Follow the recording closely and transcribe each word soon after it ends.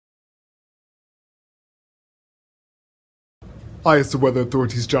ISO Weather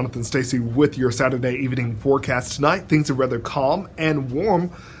Authority's Jonathan Stacy with your Saturday evening forecast. Tonight, things are rather calm and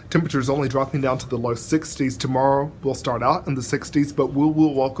warm. Temperatures only dropping down to the low 60s. Tomorrow, we'll start out in the 60s, but we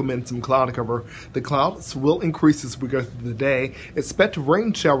will welcome in some cloud cover. The clouds will increase as we go through the day. Expect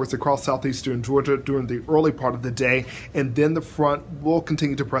rain showers across southeastern Georgia during the early part of the day, and then the front will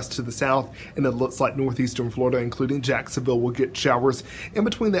continue to press to the south, and it looks like northeastern Florida, including Jacksonville, will get showers in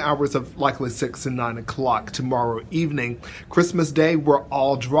between the hours of likely 6 and 9 o'clock tomorrow evening. Christmas Day, we're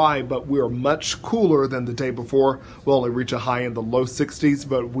all dry, but we are much cooler than the day before. We'll only reach a high in the low 60s,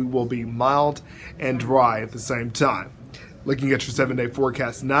 but we will be mild and dry at the same time. Looking at your 7-day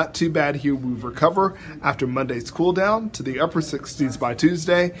forecast, not too bad here. We recover after Monday's cool down to the upper 60s by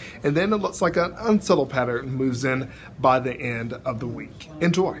Tuesday, and then it looks like an unsettled pattern moves in by the end of the week.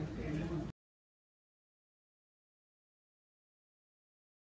 Enjoy.